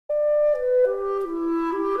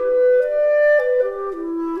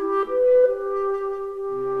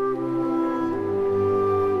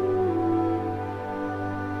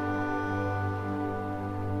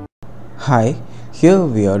Hi, here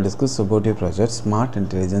we are discuss about a project Smart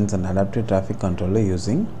Intelligence and Adaptive Traffic Controller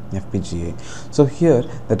using FPGA. So here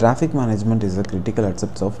the traffic management is a critical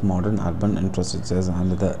aspect of modern urban infrastructures,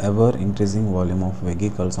 and the ever increasing volume of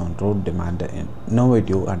vehicles on road demand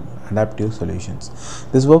innovative and adaptive solutions.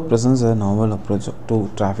 This work presents a novel approach to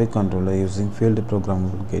traffic controller using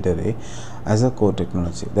field-programmable gate array as a core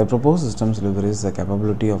technology. The proposed systems leverages the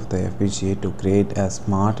capability of the FPGA to create a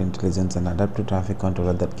smart, intelligence and adaptive traffic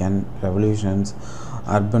controller that can revolutionize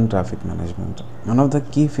urban traffic management. One of the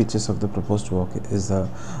key features of the proposed work is the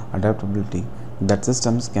adaptability, that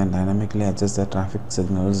systems can dynamically adjust the traffic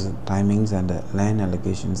signals, timings and lane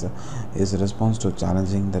allocations is response to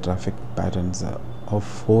challenging the traffic patterns of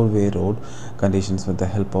four-way road conditions with the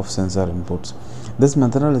help of sensor inputs. This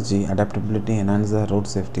methodology, adaptability, enhances the road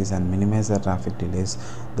safeties and minimizes the traffic delays.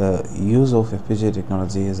 The use of FPGA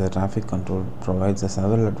technology as a traffic control provides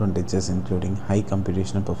several advantages, including high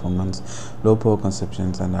computational performance, low power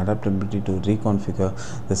consumption, and adaptability to reconfigure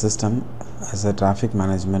the system as a traffic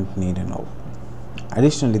management need and all.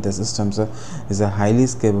 Additionally, the system is a highly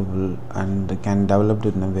scalable and can develop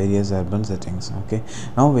in various urban settings. Okay,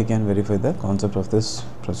 now we can verify the concept of this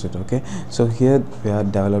project. Okay, so here we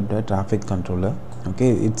have developed a traffic controller.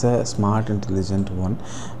 Okay, it's a smart intelligent one.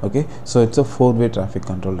 Okay, so it's a four-way traffic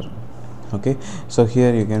controller. Okay, so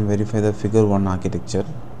here you can verify the figure 1 architecture.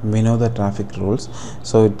 We know the traffic rules,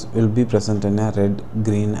 so it will be present in a red,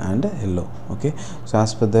 green and yellow. Okay, so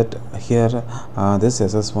as per that, here this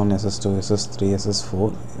ss1, ss2, ss3,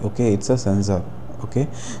 ss4, okay, it's a sensor. Okay,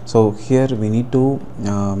 so here we need to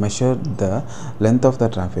measure the length of the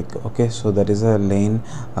traffic. Okay, so that is a lane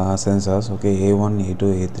sensors. Okay, a1,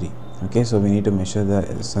 a2, a3. Okay, so we need to measure the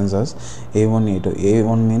sensors a1, a2.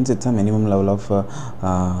 A1 means it's a minimum level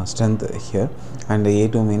of strength here, and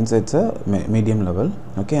a2 means it's a medium level.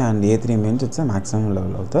 Okay, and a3 means it's a maximum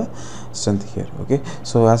level of the strength here. Okay,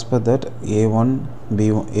 so as per that, a1,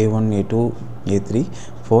 b1, a1, a2, a3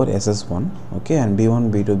 for ss1, okay, and b1,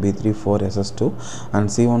 b2, b3 for ss2, and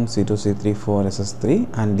c1, c2, c3 for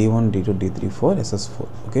ss3, and d1, d2, d3 for ss4.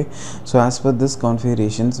 Okay, so as per this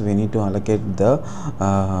configurations, we need to allocate the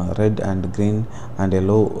red and green and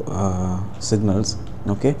yellow signals,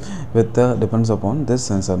 okay, with depends upon this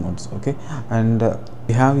sensor nodes. Okay, and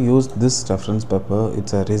we have used this reference paper.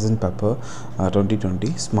 It's a recent paper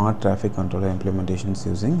 2020 smart traffic controller implementations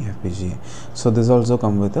using FPGA. So this also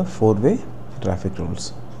come with a four-way traffic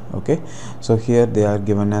rules. Okay, so here they are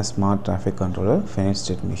given as smart traffic controller finite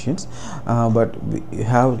state machines, but we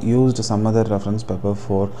have used some other reference paper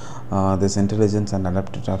for this intelligence and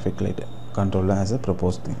adaptive traffic light controller as a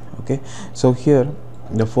proposed thing. Okay, so here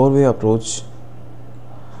the four-way approach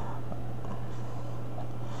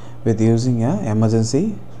with using a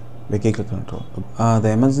emergency vehicle control.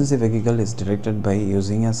 The emergency vehicle is detected by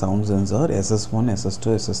using a sound sensor ss1,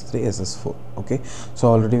 ss2, ss3, ss4. Okay, so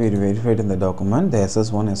already we verified in the document the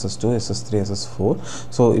ss1, ss2, ss3,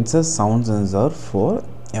 ss4. So it's a sound sensor for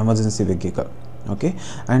emergency vehicle. Okay,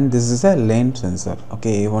 and this is a lane sensor.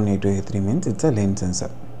 Okay, a1, a2, a3 means it's a lane sensor.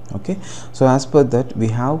 Okay, so as per that, we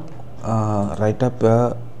have write up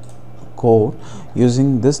a code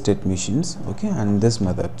using this state machines. Okay, and this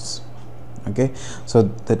methods. Okay, so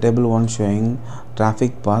the table 1 showing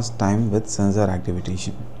traffic pass time with sensor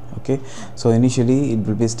activation. Okay, so initially it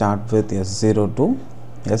will be start with s0 to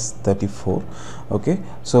s34. Okay,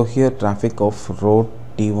 so here traffic of road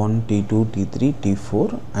t1, t2, t3,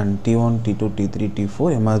 t4, and t1, t2, t3,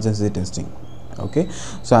 t4 emergency testing. Okay,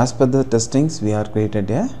 so as per the testings, we are created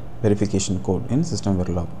a verification code in system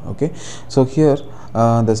verilog. Okay, so here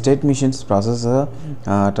the state machines process a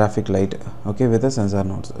traffic light, okay, with the sensor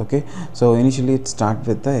nodes. Okay, so initially it start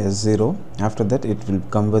with the s0, after that it will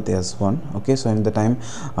come with s1. Okay, so in the time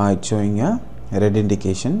it's showing a red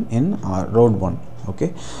indication in road 1.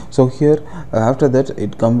 Okay, so here after that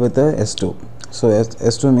it come with the s2. So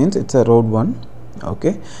s2 means it's a road 1.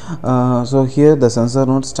 Okay, so here the sensor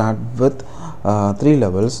nodes start with 3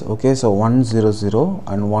 levels. Okay, so 100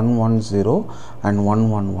 and 110 and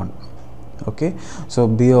 111. Okay, so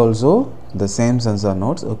B also the same sensor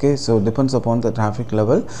nodes. Okay, so depends upon the traffic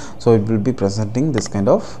level, so it will be presenting this kind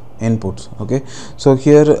of inputs. Okay, so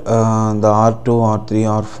here the R2,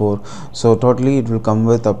 R3, R4, so totally it will come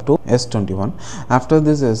with up to S21. After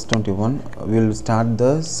this S21, we will start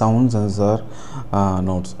the sound sensor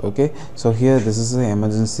nodes. Okay, so here this is the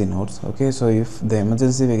emergency nodes. Okay, so if the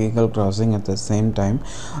emergency vehicle crossing at the same time,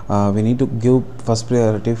 we need to give first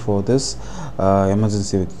priority for this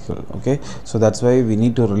emergency vehicle. Okay, so that's why we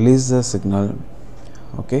need to release the signal,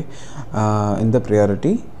 okay, in the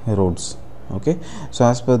priority roads. Okay, so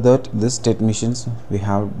as per that, this state machines we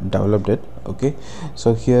have developed it. Okay,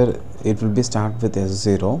 so here it will be start with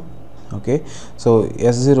S0. Okay, so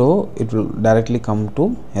S0 it will directly come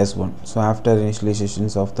to S1. So after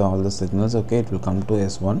initializations of all the signals, okay, it will come to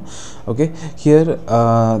S1. Okay, here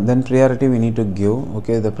then priority we need to give.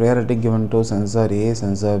 Okay, the priority given to sensor A,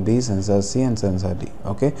 sensor B, sensor C and sensor D.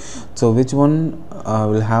 Okay, so which one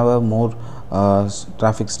will have a more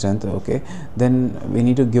traffic strength? Okay, then we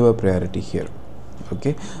need to give a priority here.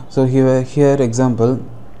 Okay, so here example,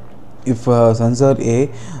 if sensor A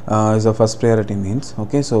is a first priority means,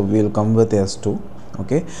 okay, so we will come with S2.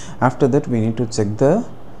 Okay, after that we need to check the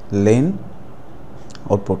lane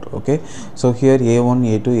output. Okay, so here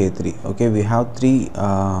A1, A2, A3. Okay, we have three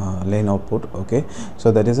lane output. Okay,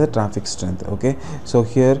 so that is a traffic strength. Okay, so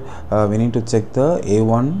here we need to check the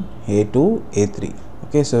A1, A2, A3.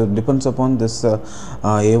 Okay, so depends upon this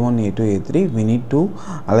A1, A2, A3, we need to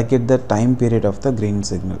allocate the time period of the green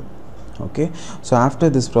signal. Okay, so after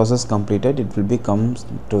this process completed, it will be comes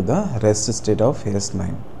to the rest state of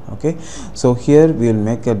S9. Okay, so here we will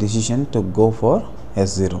make a decision to go for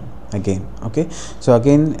S0 again. Okay, so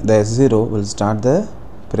again the S0 will start the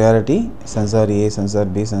priority sensor A, sensor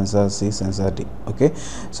B, sensor C, sensor D. Okay,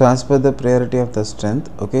 so as per the priority of the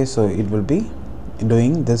strength, okay, so it will be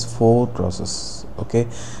doing this 4 process. Okay,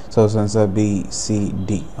 so sensor B, C,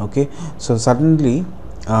 D. Okay, so suddenly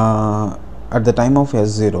at the time of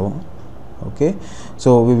S0, okay,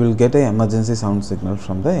 so we will get a emergency sound signal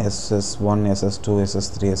from the SS1, SS2,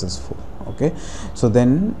 SS3, SS4. Okay, so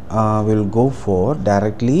then we will go for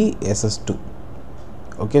directly SS2.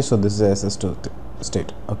 Okay, so this is SS2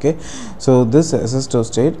 state. Okay, so this SS2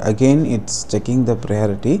 state, again it's checking the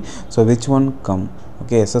priority, so which one come,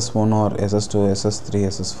 okay, SS1 or SS2, SS3,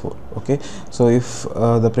 SS4. Okay, so if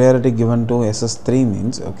the priority given to SS3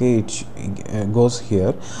 means, okay, it goes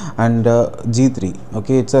here, and G3,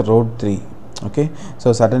 okay, it's a road 3. Okay,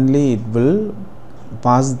 so suddenly it will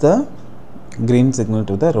pass the green signal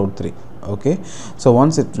to the road 3. Okay, so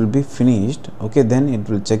once it will be finished, okay, then it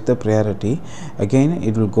will check the priority, again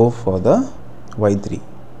it will go for the Y3.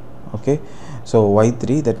 Okay, so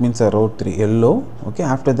Y3, that means a road 3 yellow. Okay,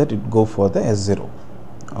 after that it go for the S0.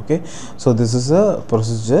 Okay, so this is a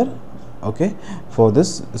procedure, okay, for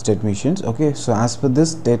this state machines. Okay, so as per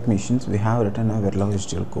this state machines, we have written a Verilog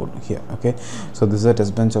HDL code here. Okay, so this is a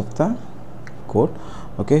test bench of the code.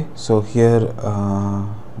 Okay, so here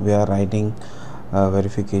we are writing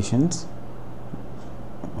verifications.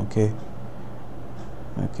 Okay,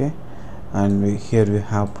 and here we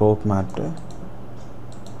have probe mapped.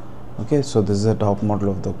 Okay, so this is the top model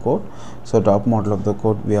of the code. So top model of the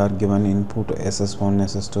code, we are given input SS1,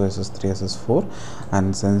 SS2, SS3, SS4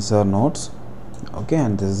 and sensor nodes. Okay,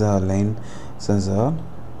 and this is a lane sensor.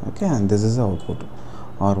 Okay, and this is the output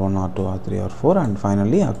R1, R2, R3, R4 and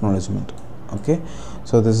finally acknowledgement. Okay,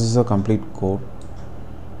 so this is a complete code.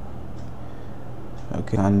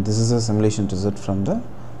 Okay, and this is a simulation result from the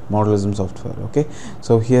modelism software. Okay,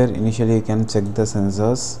 so here initially you can check the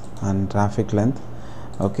sensors and traffic length.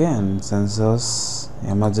 Okay, and sensors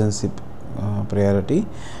emergency priority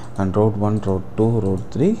and road 1, road 2,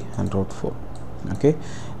 road 3 and road 4. Okay,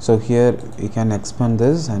 so here we can expand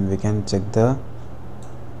this and we can check the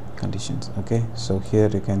conditions. Okay, so here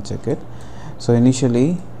you can check it. So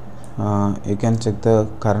initially you can check the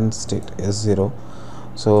current state S0.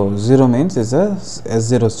 So 0 means is a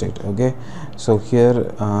S0 state. Okay, so here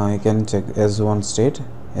you can check S1 state,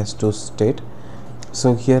 S2 state.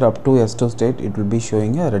 So here up to S2 state it will be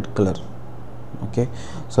showing a red color. Okay,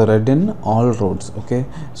 so red in all roads. Okay,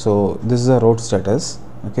 so this is a road status.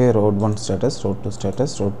 Okay, road 1 status, road 2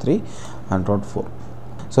 status, road 3 and road 4.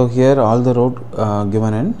 So here all the road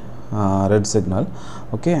given in red signal.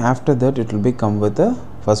 Okay, after that it will be come with the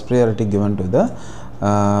first priority given to the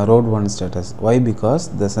road 1 status. Why? Because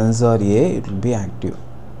the sensor A, it will be active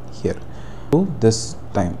here to this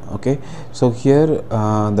time. Okay, so here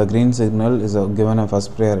the green signal is given a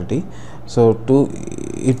first priority, so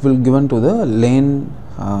it will given to the lane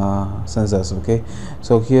sensors. Okay,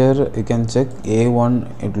 so here you can check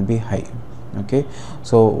A1, it will be high. Okay,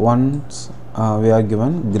 so once we are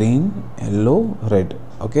given green, yellow, red.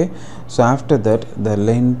 Okay, so after that the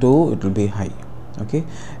lane 2, it will be high. Okay,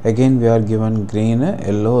 again we are given green,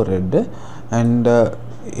 yellow, red, and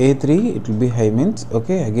A3 it will be high means,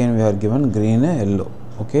 okay, again we are given green, yellow.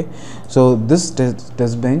 Okay, so this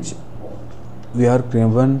test bench we are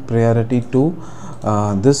given priority to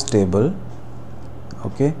this table.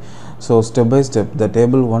 Okay, so step by step the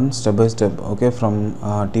table 1 step by step. Okay, from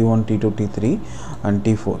T1, T2, T3 and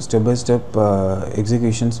T4. Step by step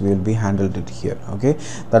executions will be handled it here. Okay,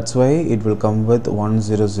 that's why it will come with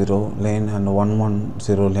 100 lane and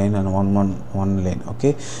 110 lane and 111 lane.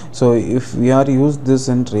 Okay, so if we are use this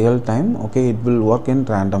in real time, okay, it will work in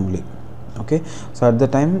randomly. Okay, so at the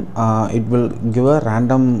time it will give a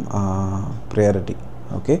random priority.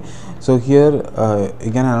 Okay, so here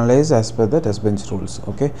you can analyze as per the test bench rules.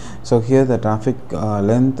 Okay, so here the traffic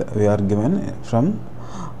length we are given from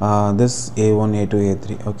this A1, A2,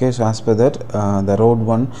 A3. Okay, so as per that the road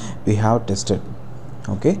 1 we have tested.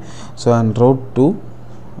 Okay, so and road 2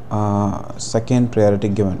 second priority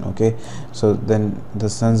given. Okay, so then the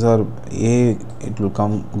sensor A it will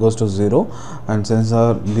goes to 0 and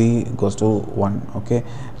sensor B goes to 1. Okay,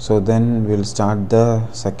 so then we'll start the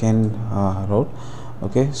second road.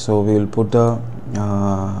 Okay, so we will put a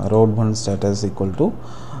road 1 status equal to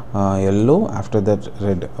yellow, after that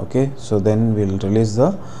red. Okay, so then we'll release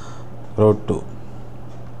the road 2.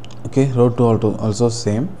 Okay, road 2 also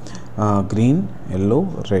same, green, yellow,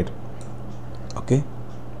 red. Okay,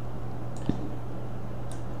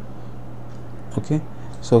 okay,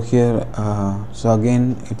 so here so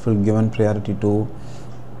again it will given priority to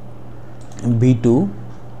B2.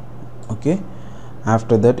 Okay,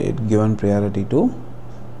 after that it given priority to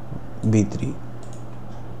B3.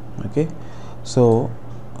 Okay, so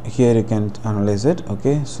here you can analyze it.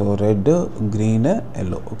 Okay, so red, green,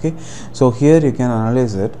 yellow. Okay, so here you can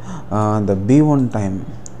analyze it, the B1 time,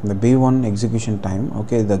 the B1 execution time.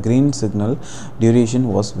 Okay, the green signal duration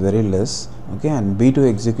was very less. Okay, and B2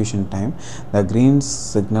 execution time, the green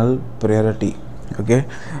signal priority, okay,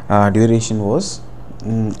 duration was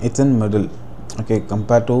it's in middle. Okay,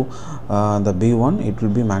 compared to the B1 it will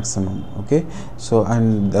be maximum. Okay, so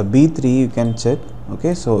and the B3 you can check.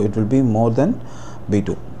 Okay, so it will be more than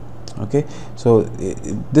B2. Okay, so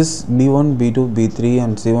this B1, B2, B3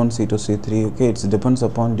 and C1, C2, C3, okay, it depends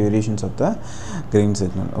upon durations of the green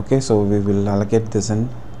signal. Okay, so we will allocate this in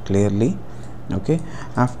clearly. Okay,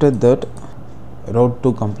 after that road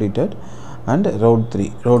 2 completed and road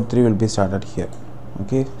 3 will be started here.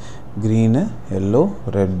 Okay, green, yellow,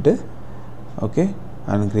 red. Okay,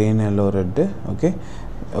 and green, yellow, red. Okay,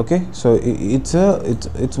 okay, so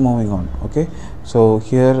it's moving on. Okay, so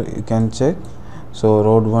here you can check. So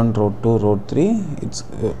road 1, road 2, road 3, it's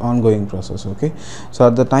ongoing process. Okay, so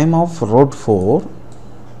at the time of road 4,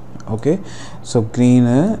 okay, so green,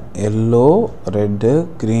 yellow, red,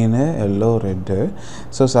 green, yellow, red.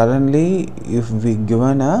 So suddenly if we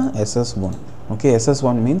given a SS1, okay,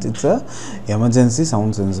 SS1 means it's a emergency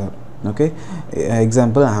sound sensor. Okay,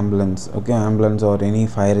 example ambulance. Okay, ambulance or any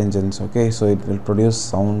fire engines. Okay, so it will produce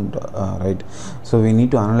sound, right? So we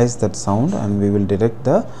need to analyze that sound and we will detect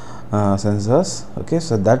the sensors. Okay,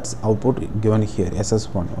 so that's output given here,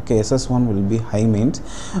 SS1. Okay, SS1 will be high means.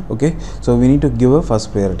 Okay, so we need to give a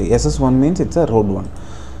first priority. SS1 means it's a road 1.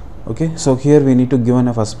 Okay, so here we need to give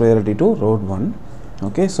a first priority to road 1.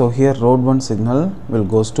 Okay, so here road 1 signal will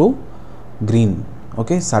goes to green.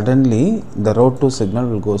 Okay, suddenly the road 2 signal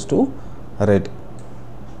will goes to red.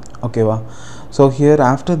 Okay, wow. So here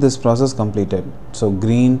after this process completed, so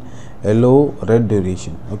green, yellow, red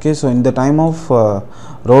duration. Okay, so in the time of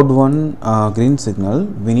road 1 green signal,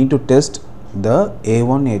 we need to test the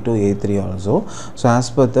A1, A2, A3 also. So as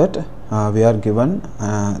per that we are given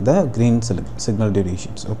the green signal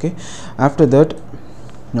durations. Okay, after that,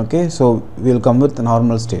 okay, so we will come with the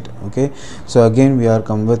normal state. Okay, so again we are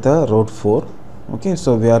come with a road 4. Okay,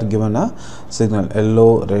 so we are given a signal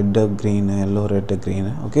yellow, red, green, yellow, red, green.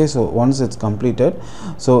 Okay, so once it's completed,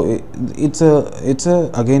 so it's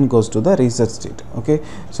a again goes to the reset state. Okay,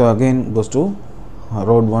 so again goes to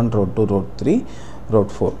road 1, road 2, road 3,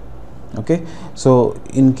 road 4. Okay, so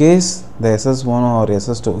in case the SS1 or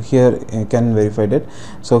SS2, here you can verify that.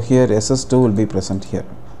 So here SS2 will be present here.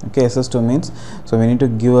 Okay, SS2 means, so we need to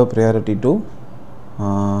give a priority to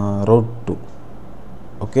road 2.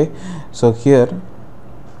 Okay, so here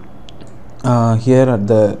at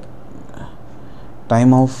the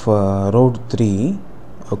time of road 3,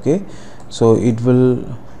 okay, so it will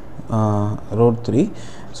road 3,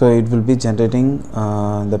 so it will be generating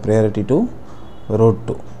the priority to road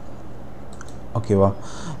 2. Okay, wow.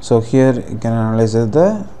 So here you can analyze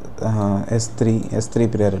the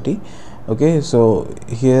S3 priority. Okay, so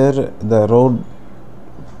here the road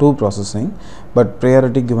 2 processing, but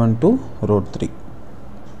priority given to road 3.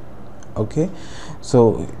 Okay,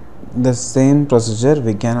 so the same procedure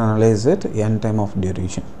we can analyze it n time of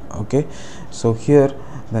duration. Okay, so here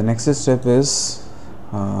the next step is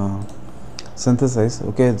synthesize.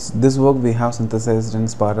 Okay, this work we have synthesized in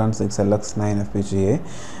Spartan 6 LX9 FPGA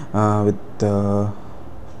with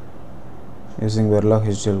using Verilog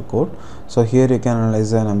HDL code. So here you can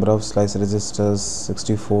analyze the number of slice registers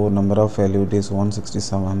 64, number of LUTs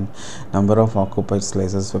 167, number of occupied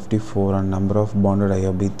slices 54, and number of bonded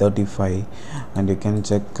IOB 35, and you can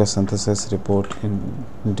check a synthesis report in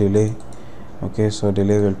delay. Okay, so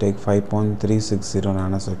delay will take 5.360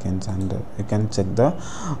 nanoseconds, and you can check the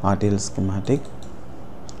RTL schematic.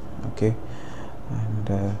 Okay,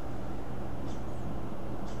 and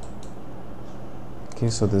okay,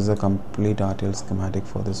 so this is a complete RTL schematic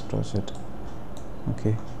for this project.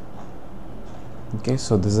 Okay,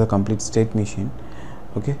 so this is a complete state machine.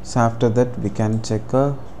 Okay, so after that we can check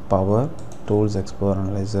a power tools explorer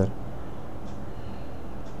analyzer.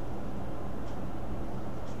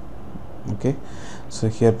 Okay, so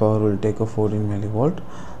here power will take a 14 millivolt,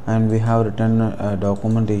 and we have written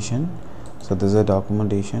documentation. So this is a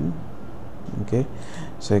documentation. Okay,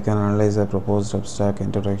 so you can analyze the proposed abstract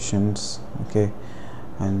interactions. Okay,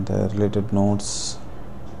 and related notes.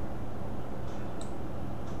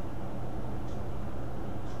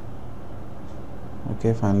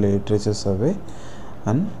 Okay, finally literature survey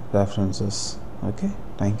and references. Okay,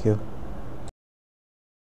 thank you.